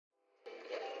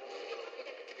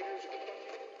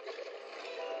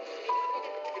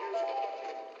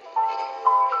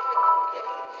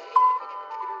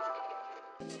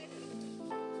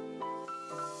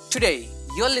Today,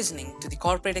 you're listening to the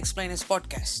Corporate Explainers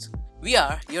podcast. We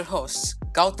are your hosts,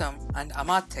 Gautam and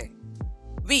Amartya.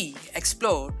 We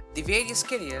explore the various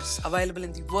careers available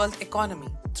in the world economy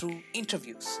through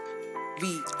interviews.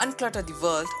 We unclutter the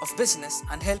world of business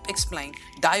and help explain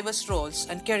diverse roles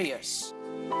and careers.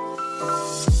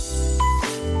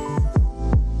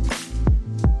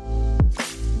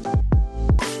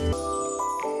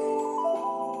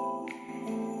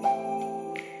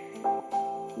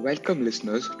 Welcome,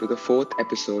 listeners, to the fourth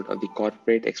episode of the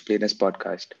Corporate Explainers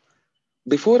podcast.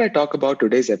 Before I talk about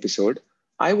today's episode,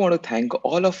 I want to thank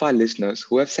all of our listeners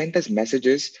who have sent us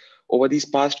messages over these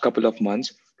past couple of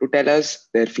months to tell us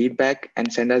their feedback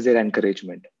and send us their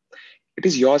encouragement. It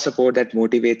is your support that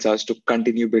motivates us to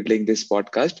continue building this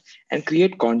podcast and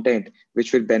create content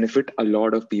which will benefit a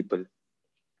lot of people.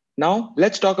 Now,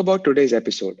 let's talk about today's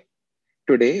episode.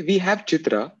 Today, we have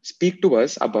Chitra speak to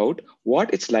us about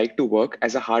what it's like to work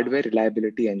as a hardware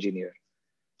reliability engineer.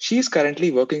 She is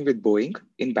currently working with Boeing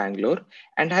in Bangalore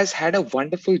and has had a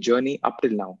wonderful journey up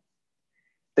till now.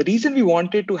 The reason we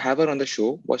wanted to have her on the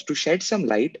show was to shed some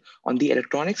light on the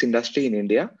electronics industry in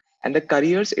India and the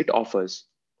careers it offers.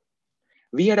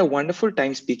 We had a wonderful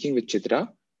time speaking with Chitra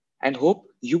and hope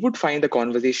you would find the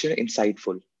conversation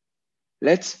insightful.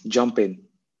 Let's jump in.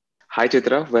 Hi,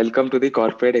 Chitra. Welcome to the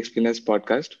Corporate Explainers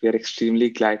podcast. We are extremely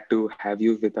glad to have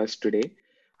you with us today.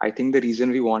 I think the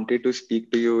reason we wanted to speak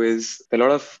to you is a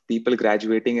lot of people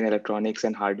graduating in electronics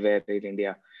and hardware in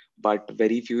India, but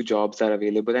very few jobs are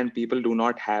available, and people do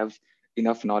not have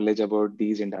enough knowledge about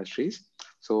these industries.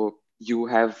 So, you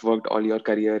have worked all your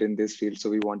career in this field. So,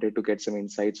 we wanted to get some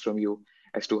insights from you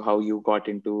as to how you got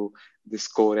into this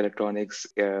core electronics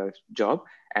job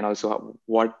and also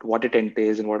what it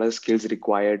entails and what are the skills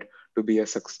required to be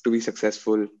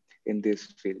successful in this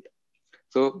field.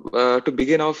 So to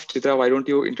begin off, Chitra, why don't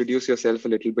you introduce yourself a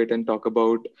little bit and talk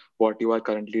about what you are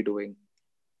currently doing?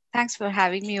 Thanks for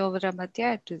having me over,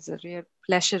 Amatya. It is a real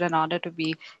pleasure and honor to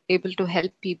be able to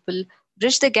help people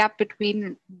bridge the gap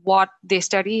between what they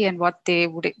study and what they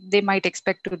might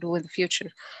expect to do in the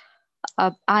future.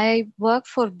 I work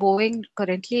for Boeing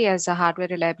currently as a hardware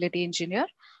reliability engineer.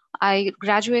 I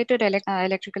graduated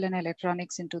electrical and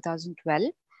electronics in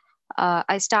 2012.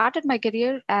 I started my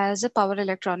career as a power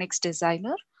electronics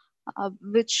designer,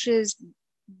 which is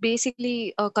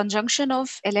basically a conjunction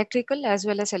of electrical as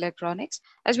well as electronics.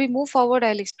 As we move forward,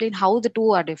 I'll explain how the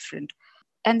two are different.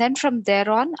 And then from there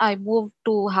on, I moved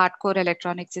to hardcore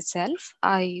electronics itself.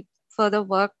 I further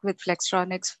worked with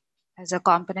Flextronics as a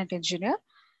component engineer.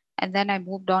 And then I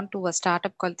moved on to a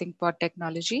startup called ThinkPod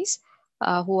Technologies,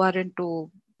 who are into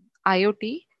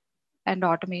IoT and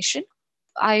automation.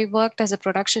 I worked as a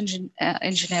production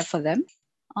engineer for them.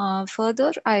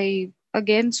 Further, I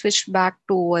again switched back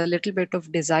to a little bit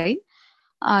of design.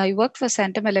 I worked for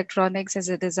Centum Electronics as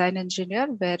a design engineer,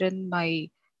 wherein my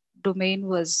domain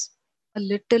was a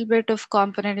little bit of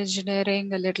component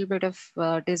engineering, a little bit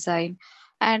of design.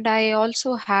 And I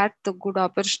also had the good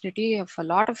opportunity of a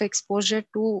lot of exposure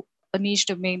to a niche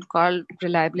domain called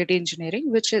reliability engineering,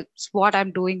 which is what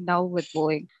I'm doing now with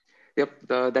Boeing.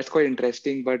 Yep, that's quite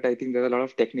interesting, but I think there are a lot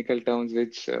of technical terms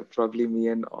which probably me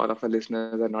and all of our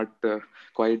listeners are not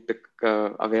quite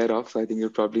aware of. So I think you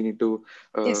probably need to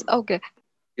uh, Yes, okay.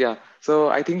 yeah. So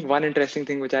I think one interesting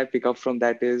thing which I pick up from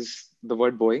that is the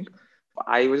word Boeing.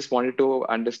 I just wanted to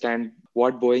understand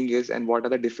what Boeing is and what are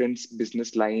the different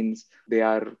business lines they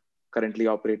are currently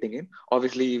operating in.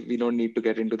 Obviously, we don't need to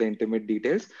get into the intimate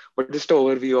details, but just an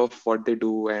overview of what they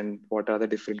do and what are the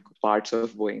different parts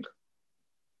of Boeing.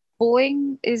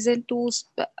 Boeing is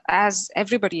as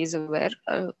everybody is aware,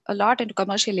 a lot into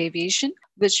commercial aviation,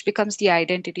 which becomes the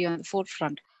identity on the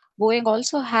forefront. Boeing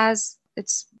also has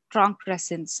its strong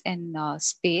presence in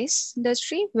space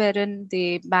industry, wherein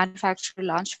they manufacture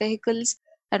launch vehicles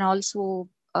and also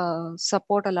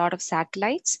support a lot of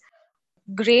satellites.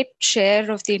 Great share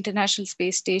of the International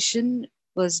Space Station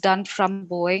was done from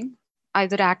Boeing,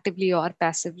 either actively or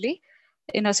passively,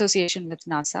 in association with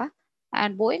NASA.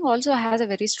 And Boeing also has a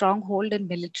very strong hold in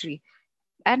military,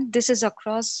 and this is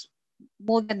across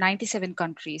more than 97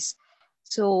 countries.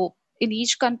 So in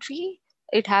each country,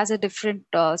 it has a different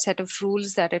set of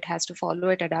rules that it has to follow.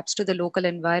 It adapts to the local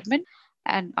environment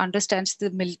and understands the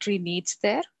military needs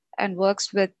there and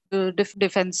works with the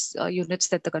defense units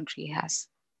that the country has.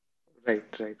 Right,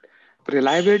 right.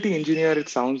 Reliability engineer, it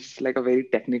sounds like a very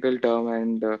technical term.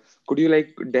 And could you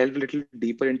like delve a little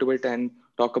deeper into it and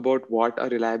talk about what a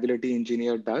reliability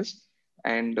engineer does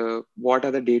and what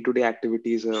are the day-to-day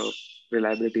activities a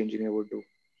reliability engineer would do?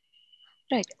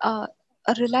 Right. A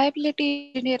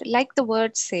reliability engineer, like the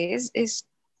word says, is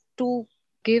to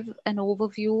give an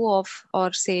overview of,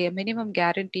 or say a minimum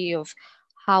guarantee of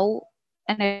how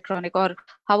an electronic or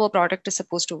how a product is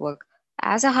supposed to work.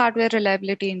 As a hardware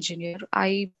reliability engineer,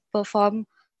 I perform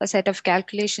a set of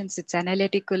calculations. It's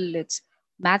analytical, it's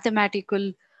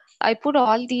mathematical. I put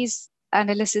all these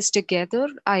analysis together.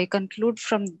 I conclude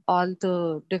from all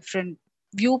the different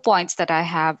viewpoints that I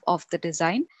have of the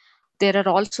design. There are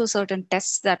also certain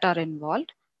tests that are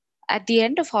involved. At the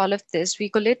end of all of this, we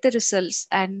collate the results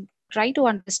and try to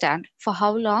understand for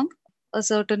how long a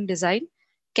certain design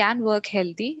can work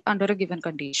healthy under a given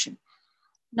condition.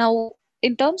 Now,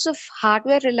 in terms of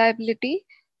hardware reliability,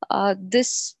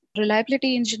 this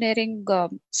reliability engineering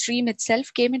stream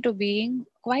itself came into being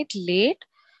quite late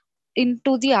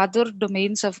into the other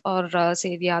domains of, or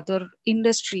say, the other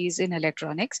industries in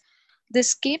electronics.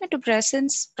 This came into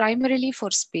presence primarily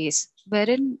for space,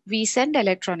 wherein we send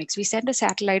electronics, we send a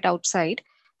satellite outside,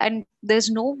 and there's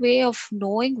no way of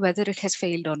knowing whether it has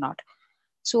failed or not.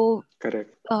 So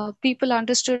Correct. people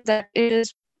understood that it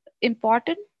is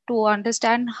important to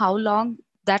understand how long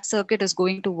that circuit is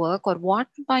going to work or what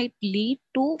might lead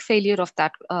to failure of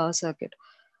that circuit.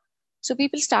 So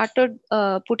people started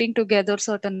putting together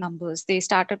certain numbers. They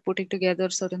started putting together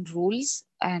certain rules,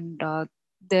 and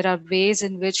there are ways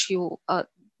in which you.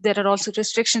 There are also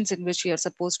restrictions in which you are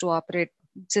supposed to operate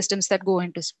systems that go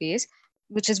into space,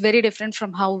 which is very different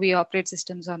from how we operate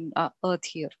systems on Earth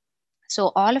here.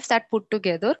 So all of that put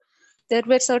together, there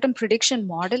were certain prediction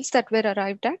models that were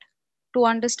arrived at to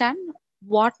understand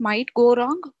what might go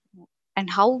wrong and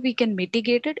how we can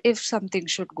mitigate it if something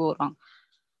should go wrong.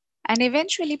 And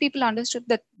eventually, people understood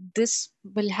that this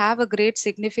will have a great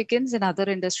significance in other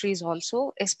industries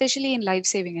also, especially in life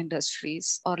saving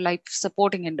industries or life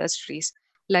supporting industries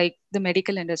like the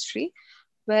medical industry,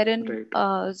 wherein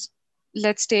Right.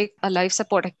 let's take a life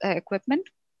support equipment.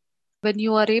 When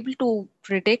you are able to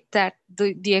predict that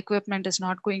the equipment is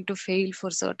not going to fail for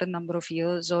certain number of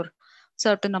years or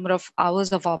certain number of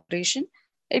hours of operation,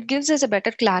 it gives us a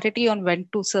better clarity on when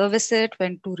to service it,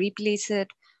 when to replace it,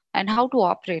 and how to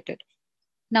operate it.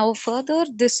 Now, further,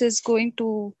 this has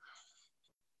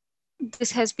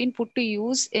been put to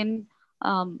use in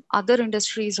other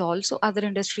industries also. Other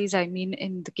industries, I mean,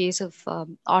 in the case of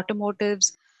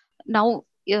automotives. Now,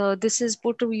 this is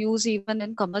put to use even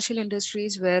in commercial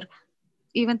industries where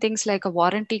even things like a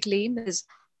warranty claim is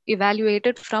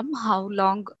evaluated from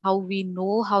how we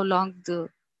know how long the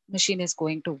machine is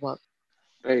going to work.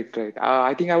 Right, right.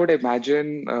 I think I would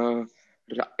imagine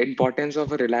importance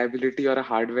of a reliability or a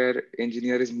hardware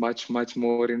engineer is much, much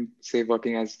more in, say,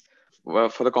 working as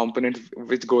for the components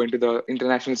which go into the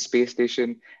International Space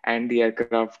Station and the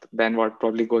aircraft than what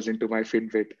probably goes into my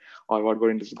Fitbit or what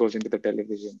goes into the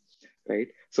television, right?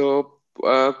 So,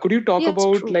 could you talk Yes,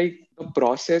 about true. like the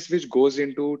process which goes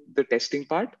into the testing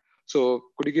part? So,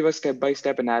 could you give a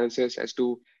step-by-step analysis as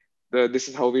to this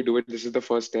is how we do it, this is the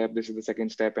first step, this is the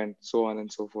second step, and so on and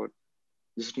so forth?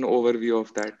 Just an overview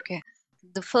of that. Okay.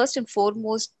 The first and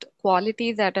foremost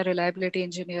quality that a reliability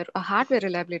engineer, a hardware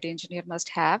reliability engineer must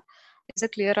have is a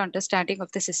clear understanding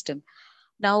of the system.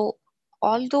 Now,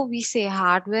 although we say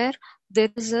hardware,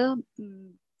 there is a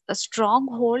strong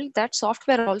hold that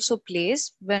software also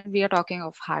plays when we are talking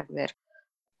of hardware.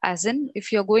 As in,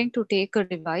 if you're going to take a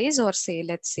device, or say,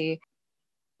 let's say,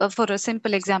 for a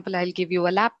simple example, I'll give you a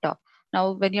laptop.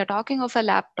 Now, when you're talking of a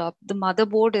laptop, the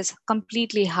motherboard is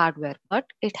completely hardware, but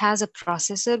it has a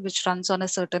processor which runs on a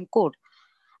certain code.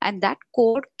 And that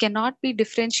code cannot be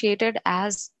differentiated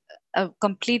as a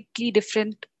completely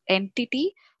different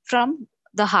entity from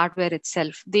the hardware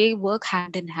itself. They work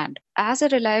hand in hand. As a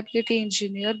reliability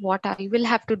engineer, what I will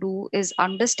have to do is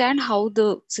understand how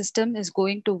the system is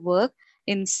going to work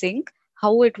in sync,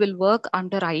 how it will work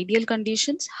under ideal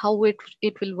conditions, how it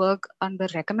will work under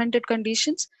recommended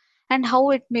conditions, and how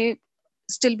it may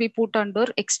still be put under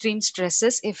extreme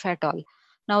stresses, if at all.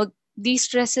 Now, these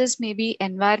stresses may be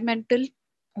environmental,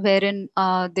 wherein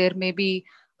there may be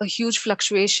a huge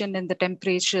fluctuation in the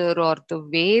temperature or the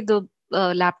way the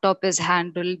laptop is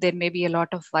handled. There may be a lot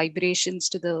of vibrations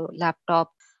to the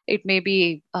laptop. It may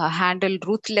be handled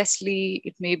ruthlessly.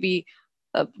 It may be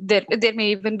there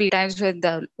may even be times when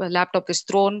the laptop is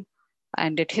thrown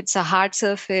and it hits a hard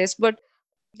surface. But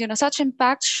such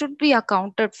impacts should be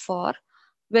accounted for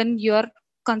when you're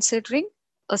considering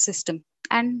a system.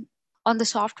 And on the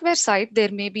software side,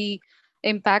 there may be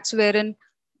impacts wherein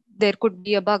there could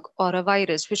be a bug or a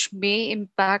virus which may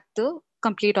impact the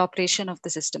complete operation of the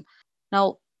system.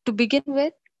 Now, to begin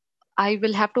with, I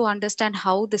will have to understand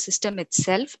how the system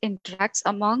itself interacts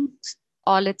among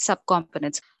all its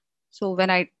subcomponents. So when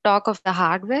I talk of the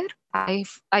hardware, I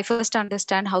first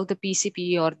understand how the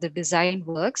PCB or the design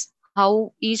works,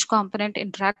 how each component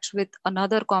interacts with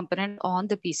another component on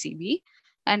the PCB,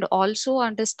 and also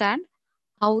understand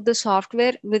how the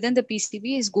software within the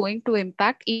PCB is going to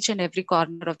impact each and every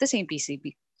corner of the same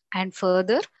PCB. And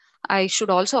further, I should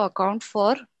also account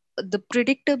for the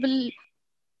predictable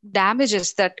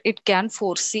damages that it can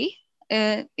foresee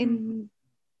Mhm. in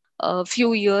a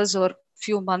few years or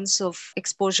few months of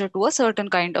exposure to a certain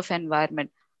kind of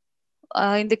environment.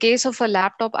 In the case of a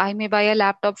laptop, I may buy a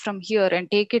laptop from here and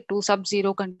take it to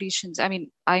sub-zero conditions. I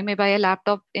mean, I may buy a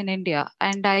laptop in India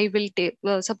and I will take,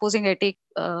 supposing I take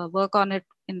work on it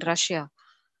in Russia.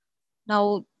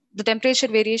 Now, the temperature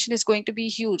variation is going to be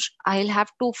huge. I'll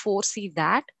have to foresee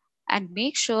that and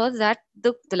make sure that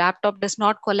the laptop does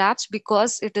not collapse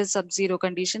because it is sub-zero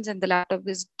conditions and the laptop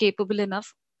is capable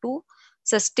enough to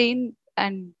sustain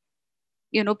and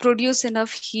produce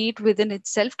enough heat within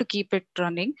itself to keep it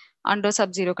running under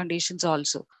sub-zero conditions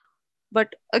also.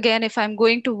 But again, if I'm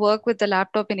going to work with the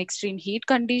laptop in extreme heat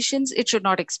conditions, it should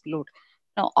not explode.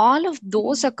 Now, all of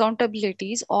those Mhm.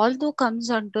 accountabilities, although comes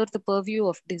under the purview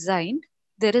of design,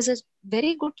 there is a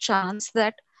very good chance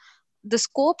that the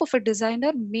scope of a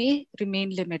designer may remain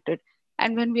limited.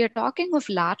 And when we are talking of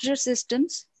larger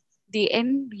systems, the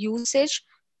end usage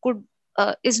could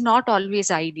is not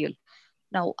always ideal.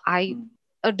 Now, Mhm.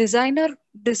 a designer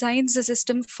designs the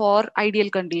system for ideal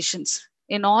conditions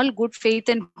in all good faith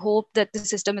and hope that the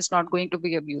system is not going to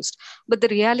be abused. But the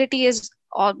reality is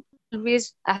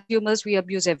always, as humans, we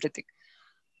abuse everything.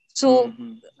 So,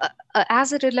 Mhm.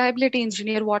 as a reliability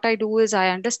engineer, what I do is I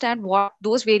understand what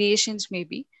those variations may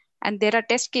be, and there are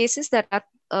test cases that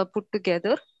are put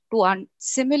together to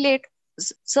simulate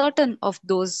certain of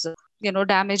those,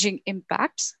 damaging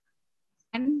impacts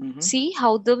and Mhm. see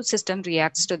how the system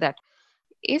reacts to that.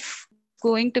 If there's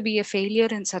going to be a failure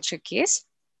in such a case,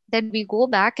 then we go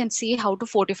back and see how to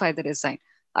fortify the design,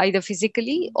 either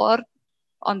physically or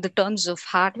on the terms of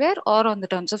hardware or on the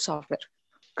terms of software.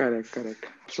 Correct, correct.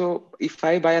 So if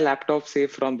I buy a laptop, say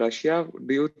from Russia,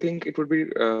 do you think it would be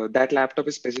that laptop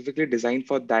is specifically designed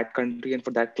for that country and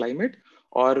for that climate,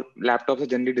 or laptops are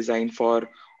generally designed for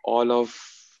all of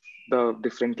the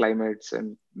different climates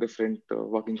and different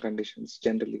working conditions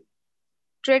generally?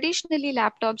 Traditionally,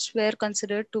 laptops were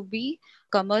considered to be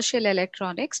commercial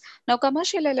electronics. Now,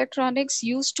 commercial electronics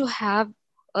used to have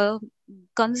a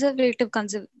conservative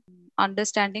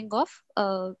understanding of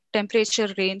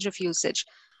temperature range of usage.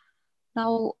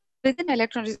 Now, within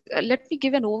electronics, let me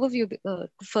give an overview to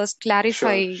first Sure,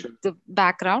 clarify sure. the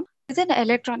background. Within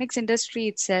electronics industry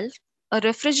itself, a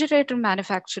refrigerator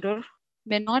manufacturer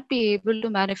may not be able to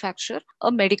manufacture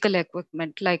a medical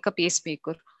equipment like a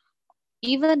pacemaker,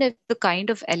 even if the kind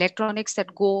of electronics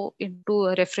that go into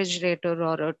a refrigerator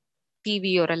or a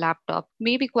TV or a laptop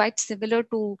may be quite similar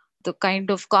to the kind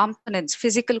of components,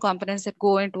 physical components that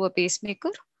go into a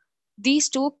pacemaker, these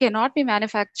two cannot be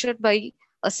manufactured by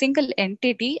a single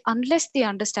entity unless they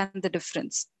understand the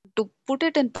difference. To put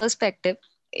it in perspective,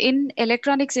 in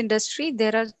electronics industry,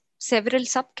 there are several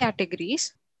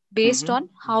subcategories based Mm-hmm. on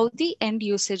how the end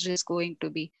usage is going to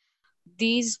be.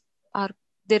 These are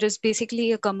There is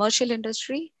basically a commercial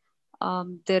industry.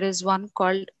 There is one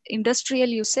called industrial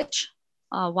usage,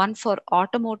 one for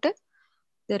automotive,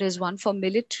 there is one for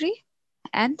military,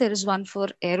 and there is one for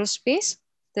aerospace.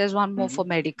 There's one more Mm-hmm. for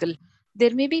medical.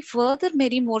 There may be further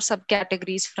many more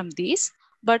subcategories from these,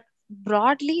 but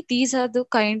broadly, these are the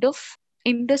kind of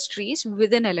industries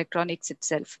within electronics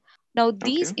itself. Now,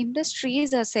 these Okay.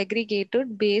 industries are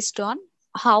segregated based on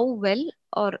how well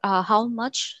or how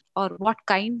much or what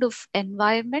kind of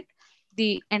environment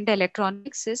the end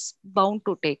electronics is bound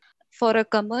to take. For a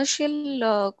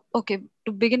commercial, okay,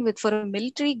 to begin with, for a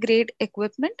military grade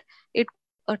equipment, it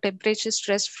a temperature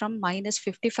stress from minus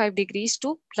 55 degrees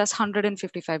to plus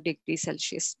 155 degrees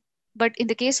Celsius. But in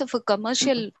the case of a Mm-hmm.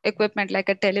 commercial equipment like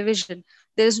a television,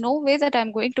 there is no way that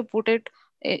I'm going to put it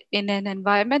in an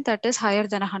environment that is higher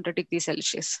than 100 degrees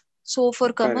Celsius. So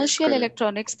for Correct, commercial correct.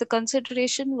 electronics, the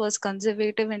consideration was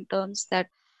conservative in terms that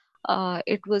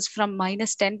it was from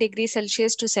minus 10 degrees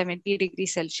Celsius to 70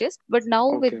 degrees Celsius. But now,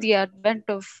 with Okay. the advent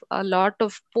of a lot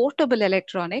of portable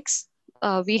electronics,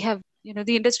 we have,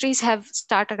 the industries have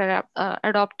started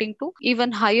adopting to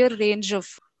even higher range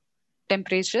of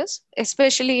temperatures,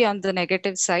 especially on the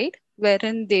negative side,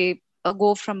 wherein they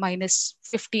go from minus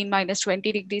 15, minus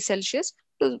 20 degrees Celsius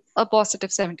to a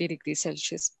positive 70 degrees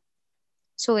Celsius.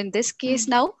 So in this case Mm.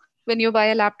 now, when you buy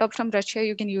a laptop from Russia,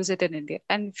 you can use it in India.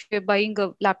 And if you're buying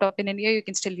a laptop in India, you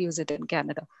can still use it in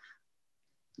Canada.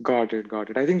 Got it, got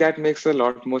it. I think that makes a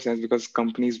lot more sense because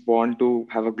companies want to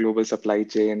have a global supply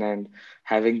chain and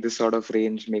having this sort of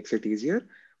range makes it easier.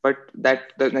 but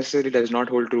that necessarily does not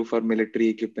hold true for military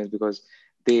equipment, because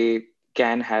they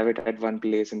can have it at one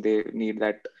place and they need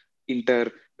that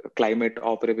inter climate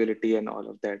operability and all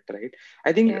of that, right?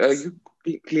 I think Yes.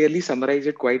 you clearly summarize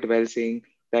it quite well, saying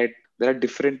that there are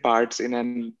different parts in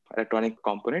an electronic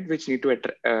component which need to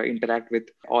interact with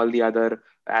all the other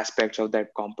aspects of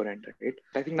that component, right?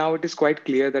 I think now it is quite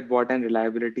clear that what an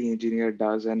reliability engineer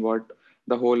does and what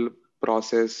the whole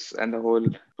process and the whole,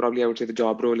 probably I would say, the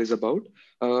job role is about.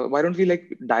 Why don't we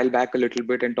like dial back a little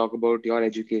bit and talk about your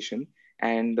education?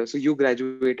 And so you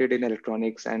graduated in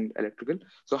electronics and electrical.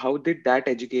 So how did that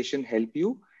education help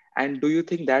you? And do you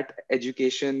think that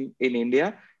education in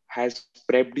India has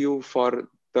prepped you for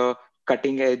the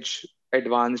cutting edge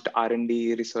advanced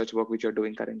R&D research work which you're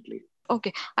doing currently?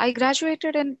 Okay. I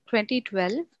graduated in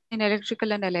 2012 in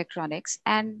electrical and electronics,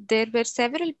 and there were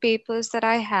several papers that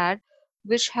I had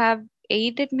which have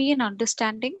aided me in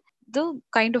understanding the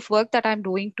kind of work that I'm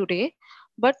doing today,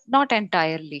 but not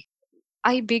entirely.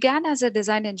 I began as a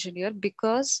design engineer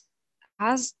because,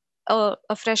 as a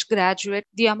fresh graduate,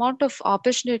 the amount of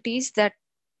opportunities that,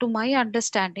 to my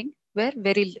understanding, were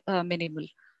very minimal.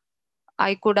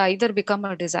 I could either become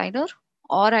a designer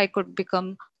or I could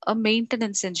become a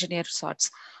maintenance engineer sorts.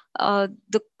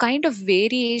 The kind of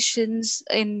variations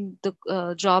in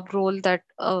the job role that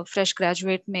a fresh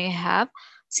graduate may have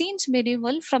seems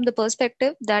minimal from the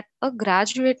perspective that a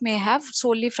graduate may have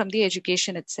solely from the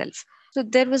education itself. So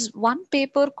there was one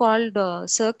paper called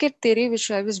Circuit Theory,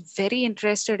 which I was very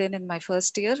interested in my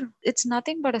first year. It's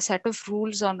nothing but a set of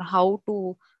rules on how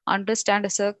to understand a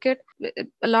circuit,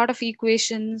 a lot of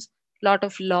equations, lot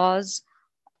of laws,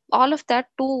 all of that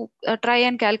to try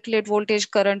and calculate voltage,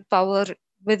 current, power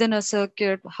within a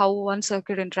circuit, how one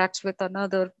circuit interacts with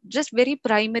another, just very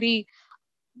primary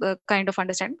kind of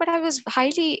understanding. But I was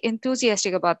highly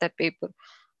enthusiastic about that paper.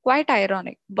 Quite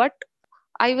ironic. But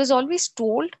I was always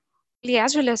told,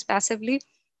 as well as passively,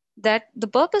 that the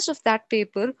purpose of that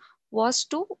paper was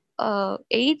to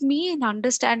aid me in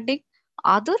understanding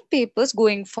other papers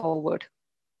going forward.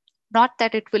 Not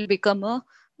that it can become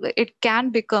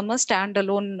a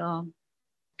standalone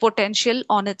potential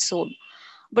on its own.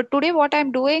 But today, what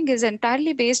I'm doing is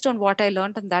entirely based on what I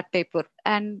learned in that paper.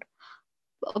 And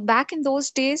back in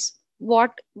those days,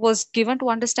 what was given to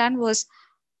understand was,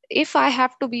 if I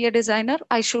have to be a designer,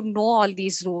 I should know all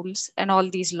these rules and all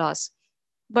these laws.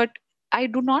 But I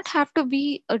do not have to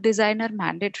be a designer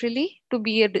mandatorily to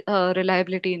be a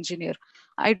reliability engineer.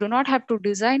 I do not have to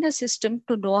design a system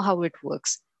to know how it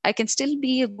works. I can still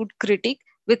be a good critic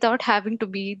without having to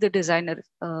be the designer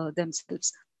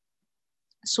themselves.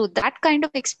 So that kind of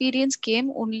experience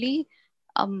came only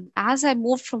as I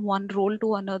moved from one role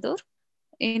to another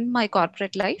in my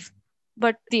corporate life.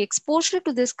 But the exposure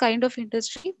to this kind of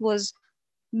industry was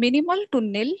minimal to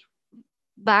nil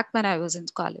back when I was in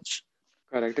college.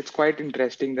 Correct. It's quite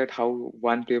interesting that how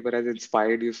one paper has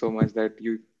inspired you so much that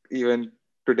you even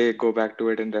today go back to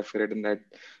it and refer it, and that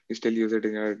you still use it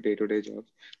in your day-to-day job.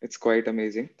 It's quite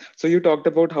amazing. So you talked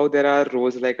about how there are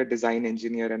roles like a design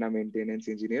engineer and a maintenance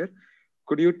engineer.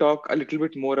 Could you talk a little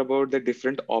bit more about the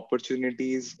different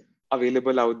opportunities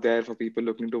available out there for people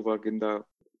looking to work in the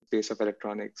space of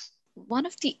electronics? One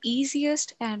of the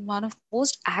easiest and one of the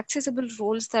most accessible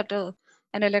roles that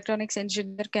an electronics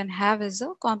engineer can have is a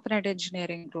component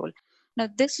engineering role. Now,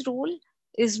 this role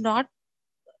is not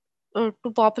to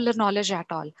popular knowledge at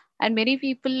all. And many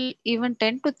people even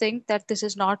tend to think that this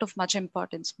is not of much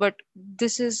importance, but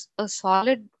this is a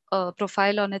solid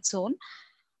profile on its own.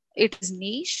 It is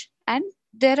niche, and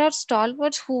there are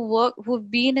stalwarts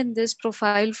who've been in this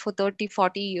profile for 30,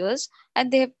 40 years,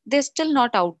 and they're still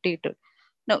not outdated.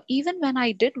 Now, even when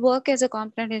I did work as a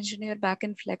component engineer back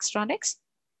in Flextronics,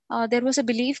 there was a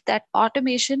belief that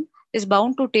automation is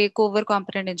bound to take over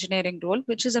component engineering role,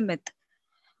 which is a myth.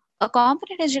 A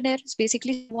component engineer is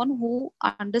basically someone who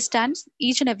understands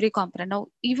each and every component. Now,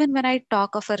 even when I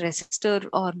talk of a resistor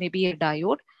or maybe a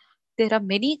diode, there are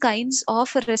many kinds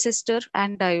of a resistor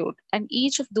and diode, and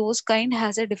each of those kind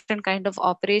has a different kind of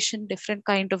operation, different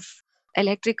kind of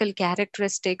electrical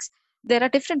characteristics. There are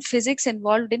different physics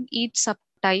involved in each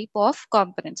subtype of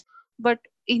components. But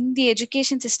in the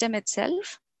education system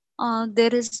itself,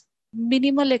 there is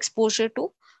minimal exposure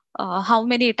to how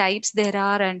many types there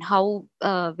are and how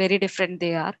very different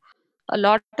they are. A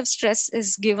lot of stress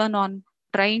is given on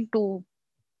trying to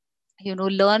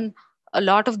learn a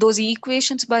lot of those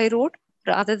equations by rote,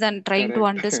 rather than trying to Correct.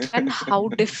 understand how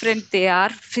different they are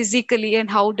physically and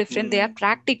how different they are Hmm.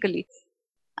 practically.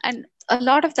 And a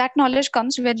lot of that knowledge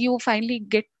comes when you finally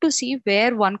get to see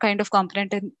where one kind of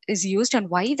component is used and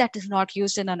why that is not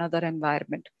used in another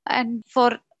environment. And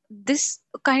for this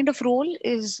kind of role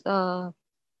is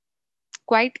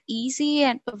quite easy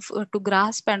and to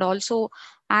grasp and also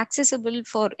accessible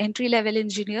for entry level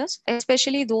engineers,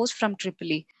 especially those from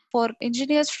Triple E. For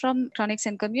engineers from electronics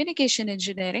and communication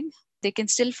engineering, they can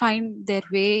still find their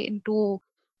way into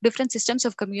different systems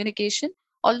of communication,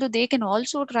 although they can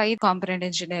also try component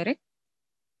engineering.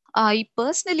 I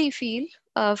personally feel,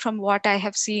 from what I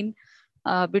have seen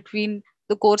between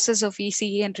the courses of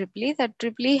ECE and Triple E, that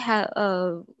Triple E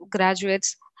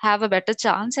graduates have a better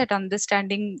chance at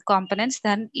understanding components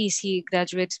than ECE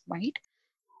graduates might.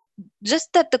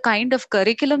 Just that the kind of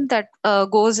curriculum that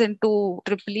goes into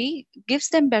Triple E gives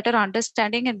them better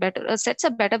understanding and better sets a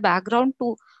better background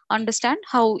to understand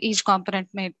how each component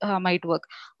might work.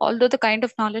 Although the kind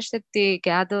of knowledge that they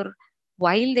gather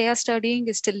while they are studying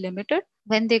is still limited,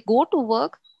 when they go to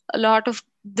work, a lot of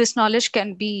this knowledge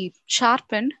can be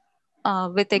sharpened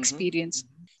with Mm-hmm. experience.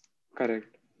 Correct.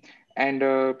 And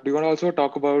do you want to also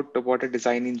talk about what a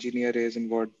design engineer is and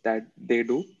what that they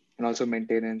do, and also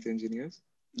maintenance engineers?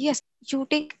 Yes, you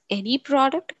take any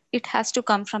product, it has to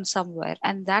come from somewhere,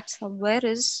 and that somewhere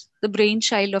is the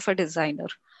brainchild of a designer.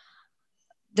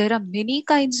 There are many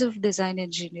kinds of design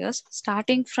engineers,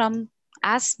 starting from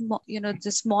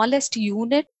the smallest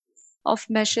unit of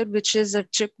measure, which is a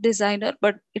chip designer,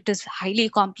 but it is highly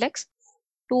complex,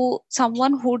 to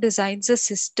someone who designs a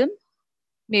system,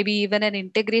 maybe even an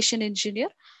integration engineer.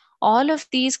 All of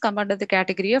these come under the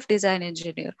category of design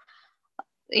engineer.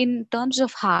 In terms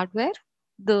of hardware,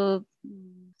 the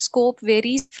scope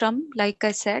varies from, like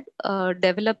I said,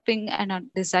 developing and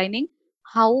designing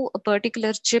how a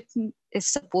particular chip is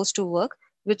supposed to work,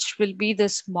 which will be the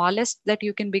smallest that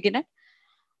you can begin at.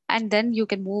 And then you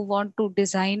can move on to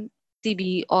design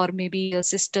PCB, or maybe a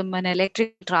system, an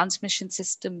electrical transmission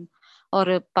system, or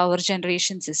a power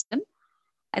generation system.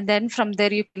 And then from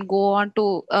there, you can go on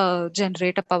to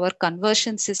generate a power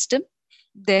conversion system.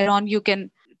 Thereon, you can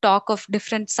talk of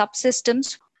different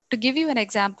subsystems. To give you an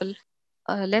example,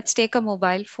 let's take a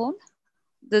mobile phone.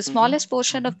 The Mm-hmm. smallest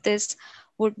portion of this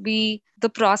would be the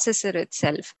processor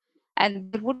itself.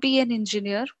 And there would be an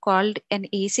engineer called an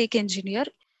ASIC engineer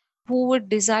who would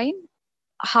design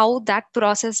how that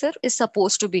processor is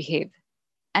supposed to behave.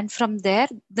 And from there,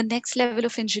 the next level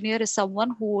of engineer is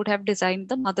someone who would have designed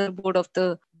the motherboard of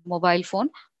the mobile phone,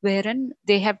 wherein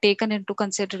they have taken into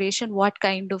consideration what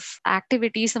kind of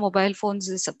activities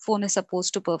the phone is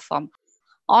supposed to perform.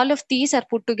 All of these are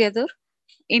put together,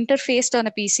 interfaced on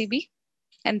a PCB,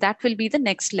 and that will be the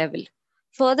next level.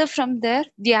 Further from there,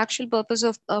 the actual purpose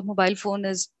of a mobile phone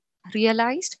is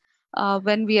realized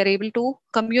when we are able to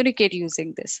communicate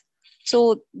using this.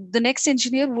 So the next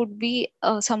engineer would be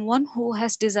someone who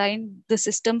has designed the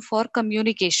system for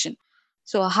communication.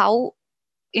 So how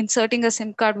inserting a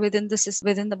SIM card within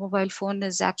the mobile phone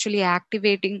is actually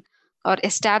activating or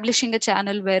establishing a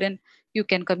channel wherein you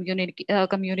can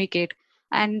communicate.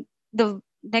 And the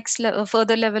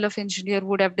further level of engineer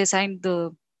would have designed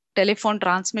the telephone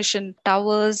transmission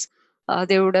towers.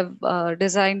 They would have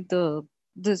designed the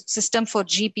system for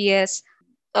GPS,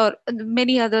 or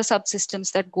many other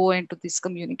subsystems that go into this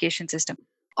communication system.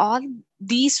 All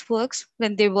these works,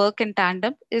 when they work in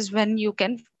tandem, is when you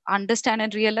can understand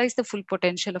and realize the full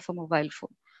potential of a mobile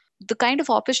phone. The kind of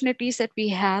opportunities that we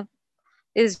have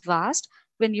is vast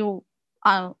when you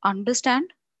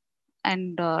understand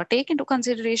and take into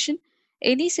consideration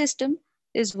any system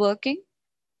is working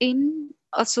in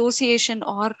association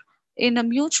or in a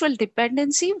mutual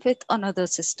dependency with another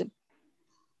system.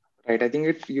 Right. I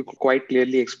think you quite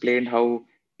clearly explained how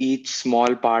each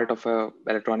small part of a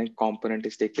electronic component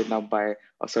is taken up by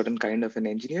a certain kind of an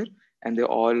engineer, and they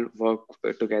all work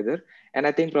together. And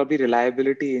I think probably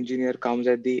reliability engineer comes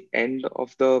at the end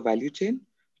of the value chain.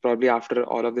 Probably after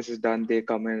all of this is done, they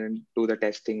come in and do the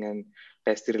testing and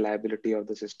test the reliability of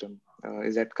the system.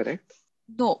 Is that correct?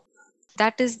 No,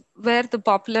 that is where the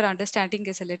popular understanding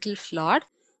is a little flawed.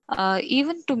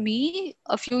 Even to me,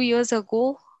 a few years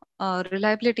ago, a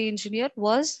reliability engineer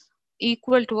was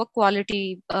equal to a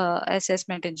quality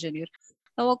assessment engineer.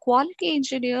 Now, a quality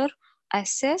engineer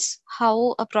assess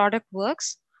how a product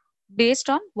works based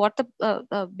on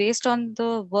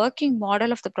the working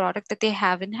model of the product that they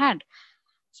have in hand.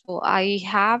 So I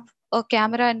have a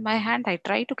camera in my hand. I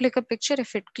try to click a picture.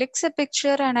 If it clicks a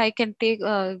picture and I can take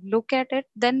a look at it,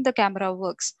 then the camera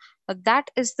works. That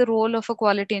is the role of a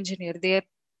quality engineer. They are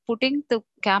putting the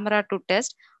camera to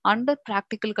test under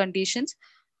practical conditions,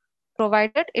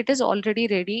 provided it is already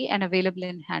ready and available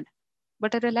in hand.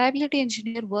 But a reliability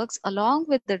engineer works along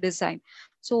with the design.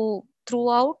 So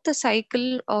throughout the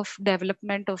cycle of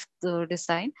development of the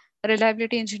design, a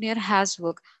reliability engineer has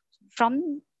work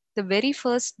from The very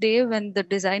first day when the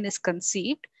design is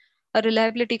conceived, a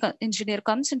reliability engineer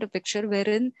comes into picture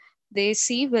wherein they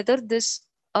see whether this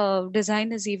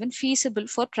design is even feasible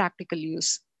for practical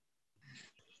use.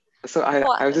 So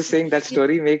I was just saying that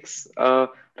story makes a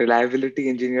reliability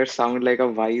engineer sound like a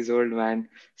wise old man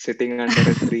sitting under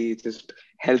a tree, just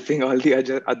helping all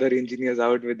the other engineers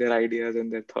out with their ideas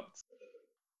and their thoughts.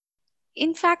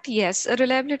 In fact, yes, a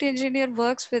reliability engineer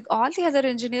works with all the other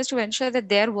engineers to ensure that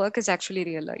their work is actually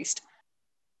realized.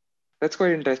 That's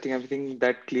quite interesting. I think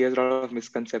that clears a lot of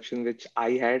misconceptions which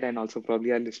I had and also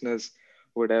probably our listeners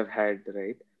would have had,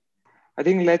 right? I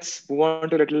think let's move on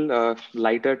to a little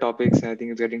lighter topics. And I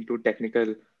think it's getting too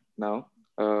technical now.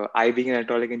 I being an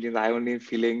electronic engineer, I only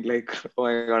feeling like, oh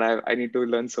my god, I need to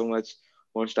learn so much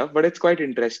more stuff. But it's quite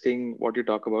interesting what you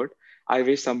talk about. I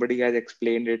wish somebody has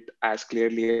explained it as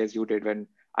clearly as you did when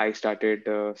I started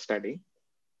studying.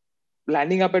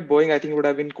 Landing up at Boeing, I think would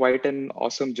have been quite an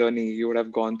awesome journey. You would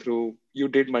have gone through, you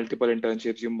did multiple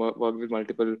internships, you worked with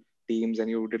multiple teams, and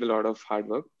you did a lot of hard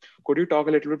work. Could you talk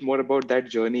a little bit more about that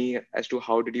journey as to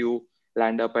how did you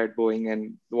land up at Boeing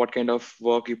and what kind of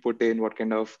work you put in, what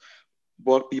kind of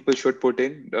work people should put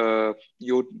in?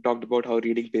 You talked about how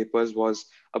reading papers was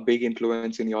a big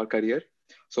influence in your career.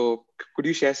 So, could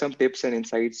you share some tips and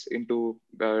insights into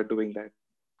doing that?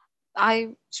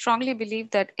 I strongly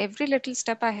believe that every little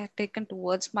step I have taken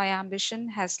towards my ambition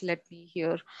has led me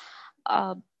here.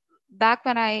 Uh, Back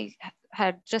when I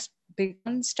had just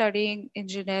begun studying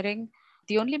engineering,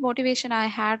 the only motivation I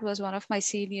had was one of my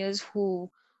seniors who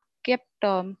kept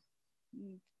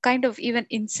kind of even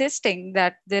insisting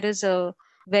that there is a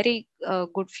very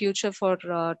good future for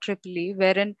Triple E,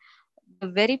 wherein the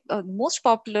very most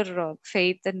popular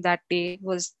faith in that day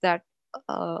was that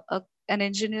an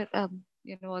engineer,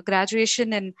 a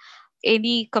graduation in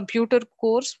any computer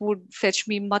course would fetch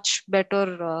me much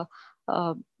better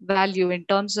value in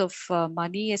terms of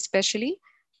money, especially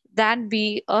than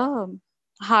be a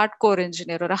hardcore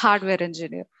engineer or a hardware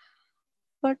engineer.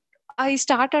 But I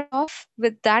started off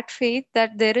with that faith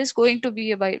that there is going to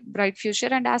be a bright future,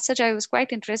 and as such, I was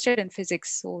quite interested in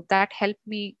physics. So that helped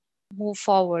me move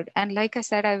forward. And like I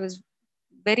said, I was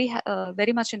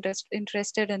very much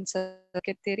interested in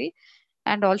circuit theory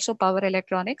and also power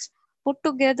electronics. Put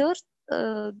together,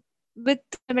 uh, with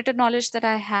the limited knowledge that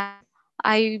I had,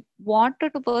 I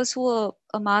wanted to pursue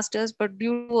a master's, but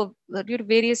due to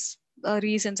various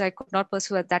reasons, I could not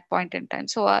pursue at that point in time.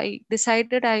 So I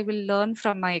decided I will learn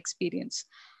from my experience.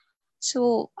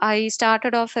 So I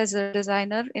started off as a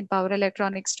designer in power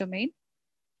electronics domain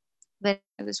when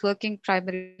I was working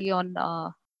primarily on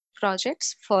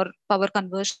projects for power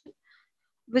conversion,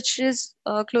 which is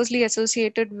closely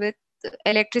associated with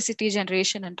electricity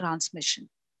generation and transmission.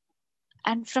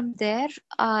 And from there,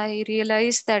 I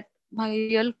realized that my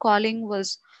real calling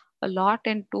was a lot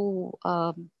into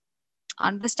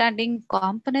understanding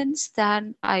components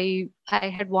than I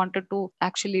had wanted to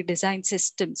actually design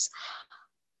systems.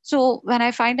 So when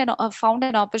found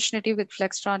an opportunity with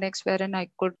Flextronics wherein I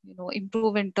could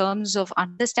improve in terms of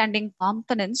understanding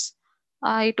components,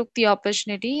 I took the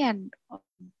opportunity, and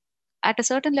at a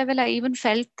certain level, I even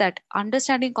felt that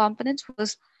understanding components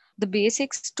was the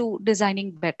basics to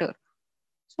designing better.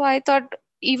 So I thought,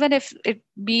 even if it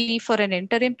be for an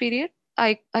interim period,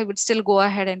 I would still go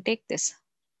ahead and take this.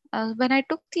 When I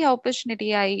took the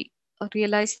opportunity, I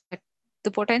realized that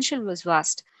the potential was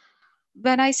vast.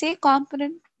 When I say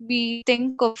component, we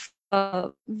think of a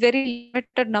very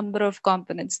limited number of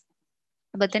components,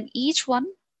 but then each one,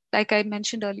 like I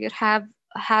mentioned earlier, have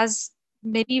has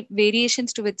many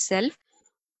variations to itself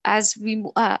as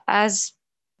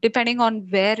depending on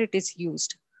where it is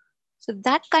used. So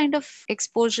that kind of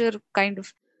exposure kind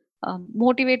of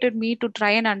motivated me to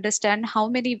try and understand how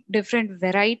many different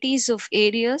varieties of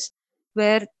areas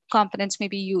where components may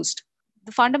be used.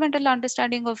 The fundamental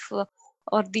understanding of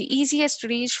or the easiest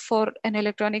reach for an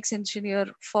electronics engineer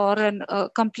for a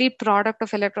complete product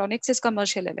of electronics is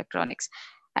commercial electronics.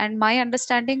 And my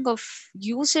understanding of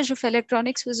usage of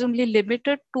electronics was only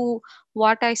limited to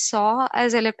what I saw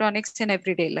as electronics in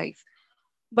everyday life.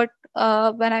 But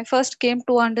when I first came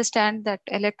to understand that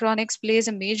electronics plays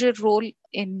a major role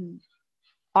in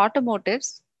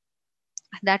automotives,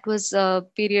 that was a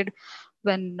period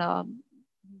when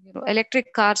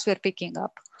electric cars were picking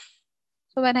up.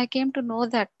 So when I came to know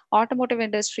that automotive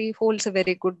industry holds a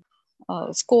very good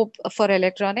scope for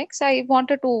electronics, I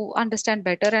wanted to understand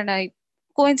better, and I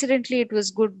coincidentally it was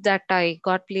good that I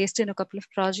got placed in a couple of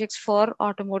projects for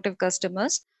automotive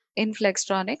customers in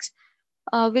Flextronics,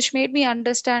 which made me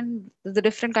understand the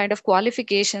different kind of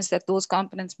qualifications that those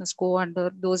components must go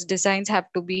under. Those designs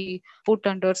have to be put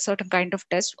under certain kind of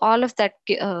test. All of that,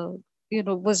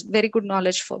 was very good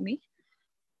knowledge for me.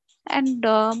 And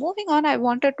moving on, I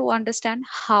wanted to understand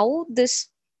how this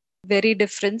very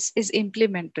difference is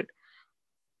implemented.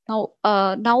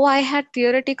 Now I had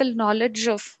theoretical knowledge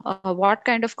of what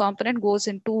kind of component goes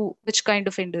into which kind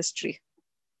of industry.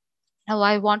 Now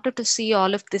I wanted to see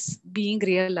all of this being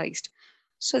realized.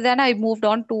 So then I moved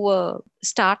on to a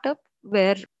startup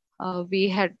where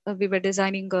we were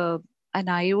designing an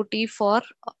IoT for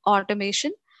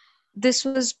automation. This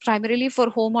was primarily for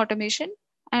home automation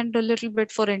and a little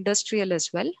bit for industrial as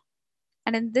well.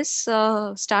 And in this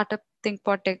startup,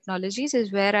 ThinkPod Technologies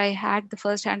is where I had the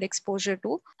first-hand exposure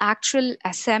to actual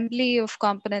assembly of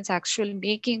components, actual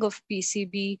making of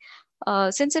PCB.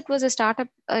 Since it was a startup,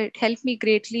 it helped me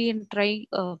greatly in try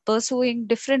pursuing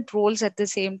different roles at the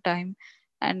same time,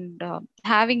 and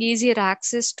having easier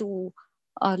access to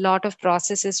a lot of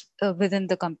processes within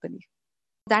the company.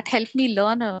 That helped me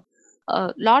learn a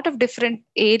lot of different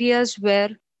areas where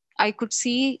I could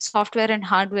see software and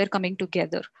hardware coming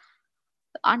together.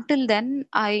 Until then,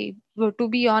 to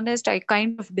be honest, I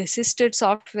kind of desisted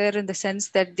software in the sense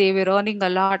that they were earning a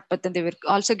lot, but then they were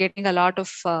also getting a lot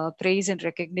of praise and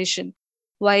recognition.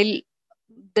 While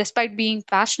despite being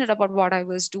passionate about what I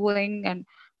was doing, and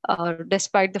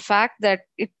despite the fact that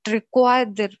it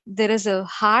required there is a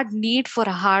hard need for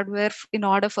a hardware in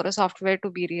order for a software to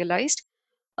be realized,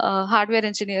 hardware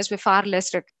engineers were far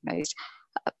less recognized.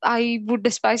 I would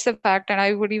despise the fact, and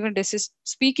I would even desist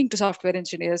speaking to software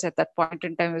engineers at that point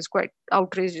in time. It was quite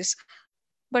outrageous.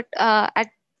 But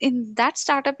in that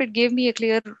startup, it gave me a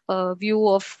clear view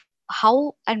of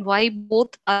how and why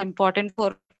both are important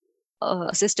for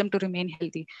a system to remain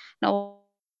healthy. Now,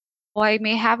 I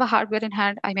may have a hardware in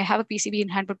hand, I may have a PCB in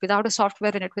hand, but without a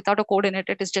software in it, without a code in it,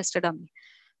 it is just a dummy.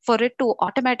 For it to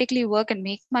automatically work and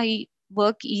make my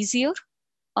work easier,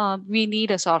 we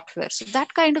need a software. So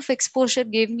that kind of exposure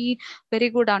gave me very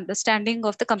good understanding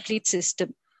of the complete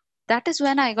system. That is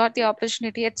when I got the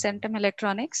opportunity at Centum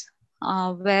Electronics,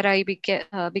 where I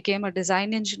became a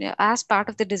design engineer. As part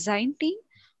of the design team,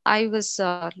 I was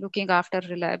looking after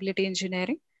reliability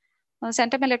engineering.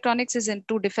 Centum Electronics is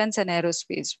into defense and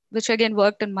aerospace, which again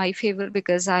worked in my favor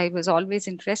because I was always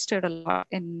interested a lot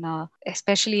in,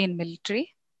 especially in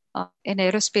military, in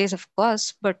aerospace, of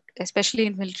course, but especially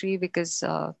in military because,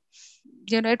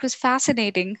 it was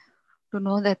fascinating to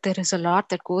know that there is a lot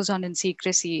that goes on in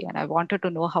secrecy, and I wanted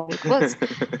to know how it works.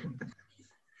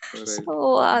 Right.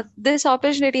 So this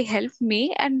opportunity helped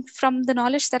me, and from the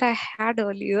knowledge that I had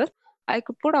earlier, I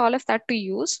could put all of that to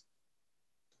use,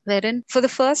 wherein for the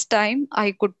first time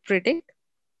I could predict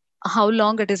how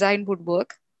long a design would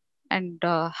work, and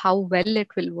how well it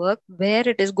will work, where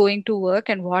it is going to work,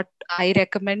 and what I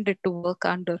recommend it to work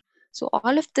under. So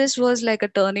all of this was like a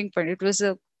turning point. It was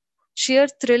a sheer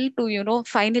thrill to,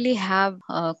 finally have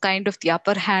kind of the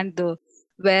upper hand,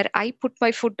 where I put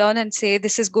my foot down and say,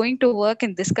 this is going to work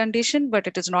in this condition, but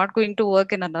it is not going to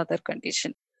work in another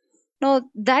condition. No,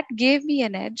 that gave me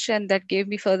an edge, and that gave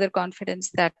me further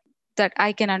confidence that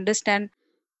I can understand.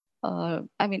 I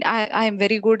am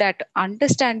very good at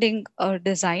understanding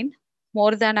design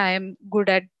more than I am good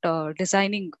at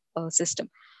designing a system.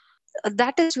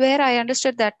 That is where I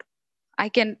understood that I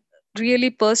can really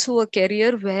pursue a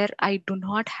career where I do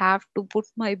not have to put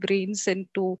my brains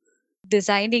into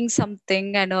designing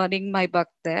something and earning my buck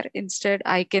there. Instead,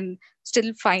 I can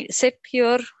still sit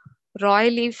here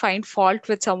royally, find fault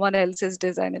with someone else's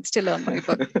design and still earn my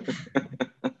buck.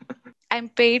 I'm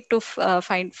paid to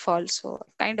find fault, so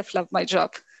I kind of love my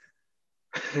job.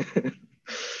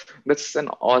 That's an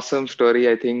awesome story.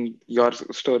 I think your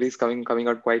story is coming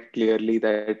out quite clearly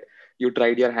that you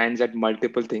tried your hands at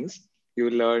multiple things. You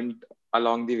learned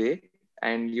along the way,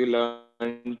 and you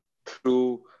learned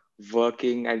through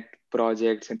working at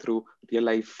projects and through real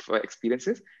life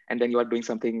experiences. And then you are doing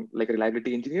something like a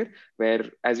reliability engineer, where,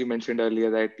 as you mentioned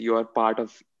earlier, that you are part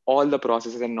of all the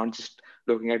processes and not just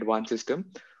looking at one system.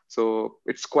 So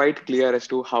it's quite clear as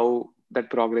to how that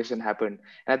progression happened.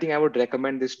 And I think I would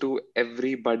recommend this to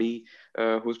everybody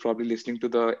who's probably listening to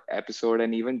the episode,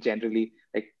 and even generally,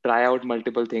 like, try out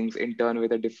multiple things, intern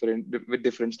with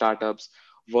different startups,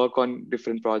 work on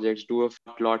different projects, do a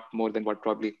lot more than what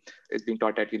probably is being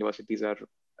taught at universities or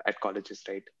at colleges,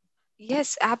 right?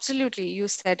 Yes, absolutely. You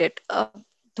said it.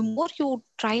 The more you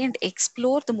try and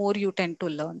explore, the more you tend to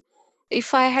learn.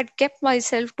 If I had kept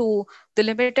myself to the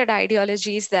limited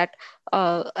ideologies that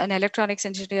an electronics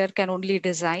engineer can only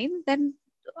design, then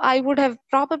I would have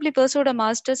probably pursued a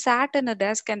master, sat in a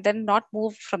desk, and then not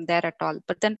moved from there at all.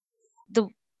 But then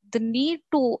the need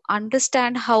to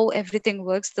understand how everything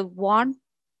works, the want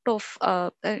of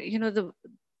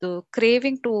the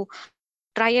craving to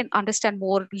try and understand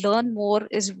more, learn more,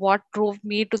 is what drove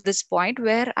me to this point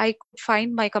where I could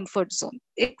find my comfort zone.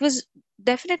 It was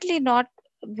definitely not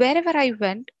wherever I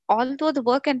went, although the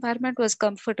work environment was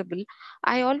comfortable,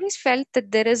 I always felt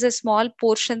that there is a small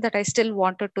portion that I still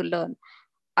wanted to learn.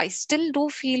 I still do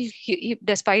feel,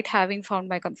 despite having found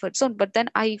my comfort zone, but then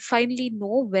I finally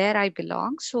know where I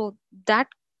belong. So that,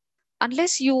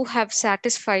 unless you have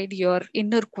satisfied your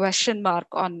inner question mark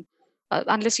on,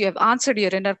 unless you have answered your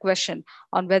inner question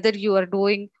on whether you are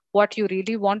doing what you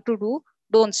really want to do,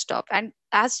 don't stop. And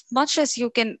as much as you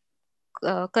can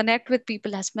connect with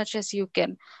people, as much as you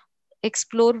can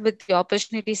explore with the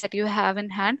opportunities that you have in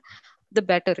hand, the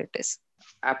better it is.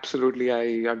 Absolutely,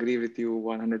 I agree with you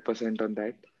 100% on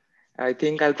that. I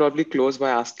think I'll probably close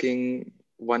by asking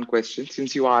one question.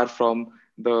 Since you are from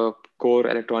the core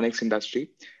electronics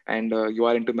industry and you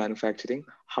are into manufacturing,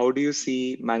 how do you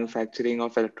see manufacturing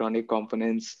of electronic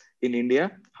components in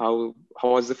India? How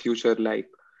is the future like?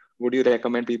 Would you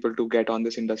recommend people to get on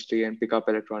this industry and pick up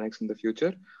electronics in the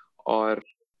future, or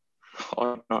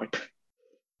or not?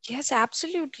 Yes,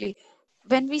 absolutely.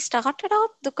 When we started out,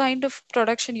 the kind of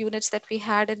production units that we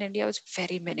had in India was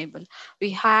very minimal.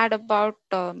 We had about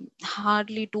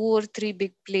hardly two or three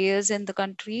big players in the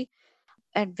country,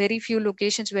 and very few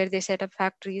locations where they set up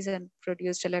factories and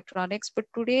produced electronics. But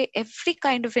today, every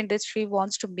kind of industry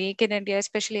wants to make in India,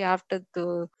 especially after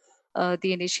the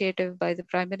initiative by the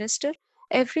Prime Minister.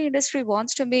 Every industry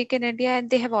wants to make in India, and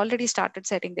they have already started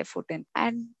setting their foot in.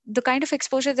 And the kind of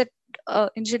exposure that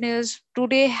engineers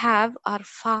today have are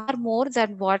far more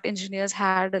than what engineers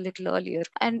had a little earlier.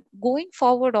 And going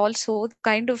forward, also, the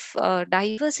kind of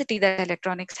diversity that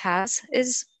electronics has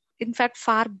is, in fact,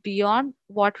 far beyond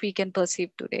what we can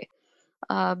perceive today.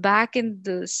 Back in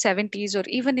the 70s or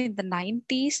even in the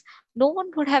 90s, no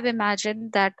one would have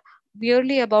imagined that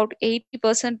merely about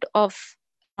 80% of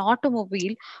an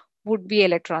automobile would be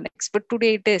electronics, but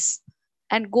today it is.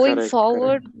 And going Correct,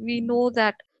 forward, correct. we know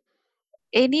that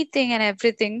anything and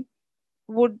everything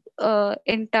would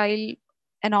entail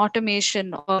an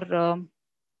automation or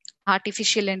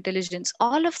artificial intelligence.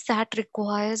 All of that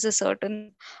requires a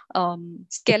certain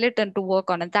skeleton to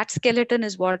work on, and that skeleton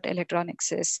is what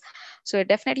electronics is. So it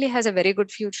definitely has a very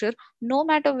good future, no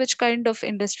matter which kind of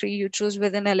industry you choose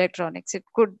within electronics. It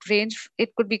could range,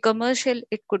 it could be commercial,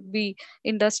 it could be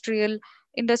industrial.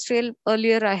 Industrial,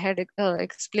 earlier I had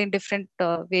explained different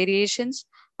variations.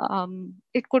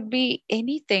 It could be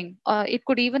anything. It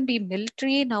could even be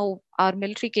military. Now our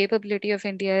military capability of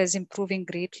India is improving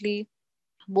greatly.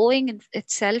 Boeing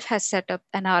itself has set up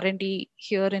an R&D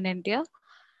here in India,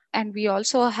 and we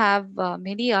also have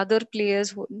many other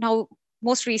players who now,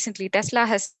 most recently, Tesla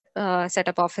has set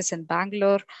up office in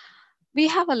Bangalore. We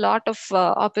have a lot of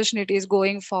opportunities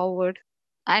going forward,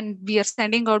 and we are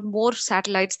sending out more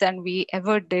satellites than we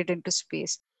ever did into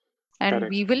space. And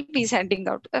we Correct. will be sending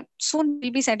out soon,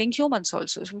 we'll be sending humans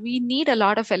also. So we need a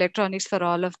lot of electronics for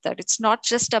all of that. It's not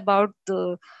just about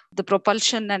the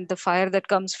propulsion and the fire that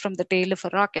comes from the tail of a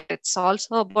rocket. It's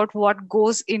also about what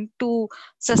goes into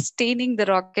sustaining the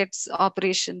rocket's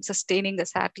operation, sustaining a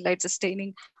satellite,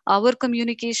 sustaining our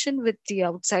communication with the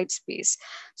outside space.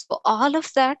 So all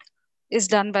of that is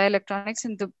done by electronics,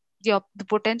 and the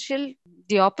potential,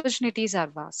 the opportunities are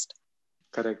vast.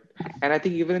 Correct. And I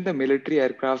think even in the military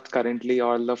aircraft currently,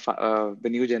 all the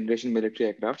new generation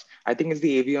military aircrafts, I think it's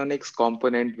the avionics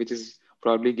component which is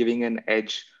probably giving an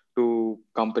edge to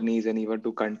companies and even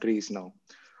to countries now.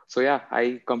 So yeah,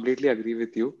 I completely agree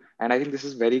with you. And I think this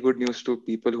is very good news to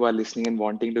people who are listening and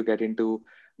wanting to get into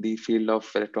the field of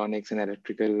electronics and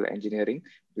electrical engineering.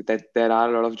 That there are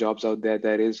a lot of jobs out there.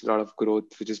 There is a lot of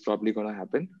growth which is probably going to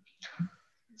happen.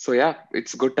 So yeah,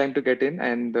 it's a good time to get in.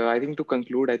 And I think to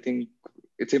conclude, I think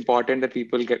it's important that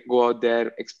people go out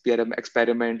there,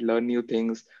 experiment, learn new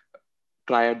things,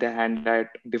 try their hand at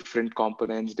different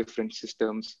components, different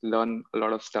systems, learn a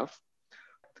lot of stuff.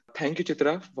 Thank you,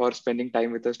 Chitra, for spending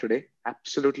time with us today.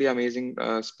 Absolutely amazing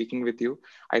speaking with you.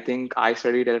 I think I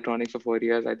studied electronics for 4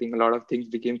 years. I think a lot of things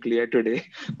became clear today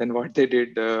than what they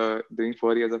did during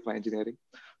 4 years of my engineering.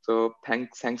 So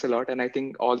thanks a lot. And I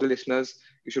think all the listeners,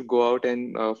 you should go out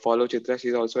and follow Chitra.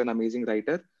 She's also an amazing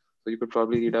writer. So you could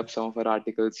probably read up some of her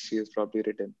articles she has probably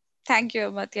written. Thank you,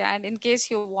 Amatya. And in case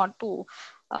you want to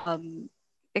um,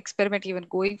 experiment even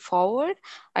going forward,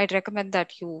 I'd recommend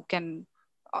that you can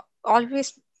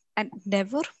always and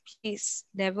never, please,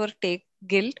 never take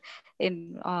guilt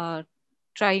in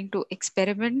trying to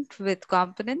experiment with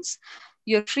components.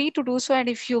 you're free to do so. And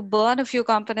if you burn a few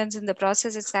components in the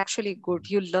process, it's actually good.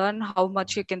 You learn how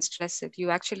much you can stress it.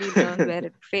 You actually learn where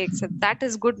it breaks. And that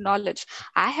is good knowledge.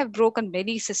 I have broken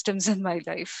many systems in my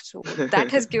life. So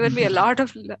that has given me a lot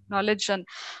of knowledge on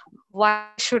why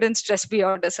I shouldn't stress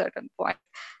beyond a certain point.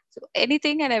 So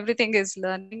anything and everything is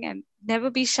learning, and never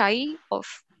be shy of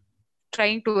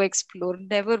trying to explore.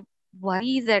 Never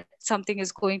worry that something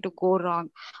is going to go wrong.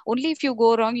 Only if you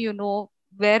go wrong, you know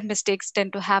where mistakes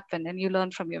tend to happen and you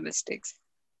learn from your mistakes.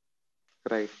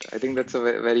 Right. I think that's a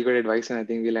very good advice, and I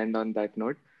think we'll end on that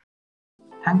note.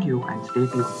 Thank you and stay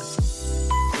tuned.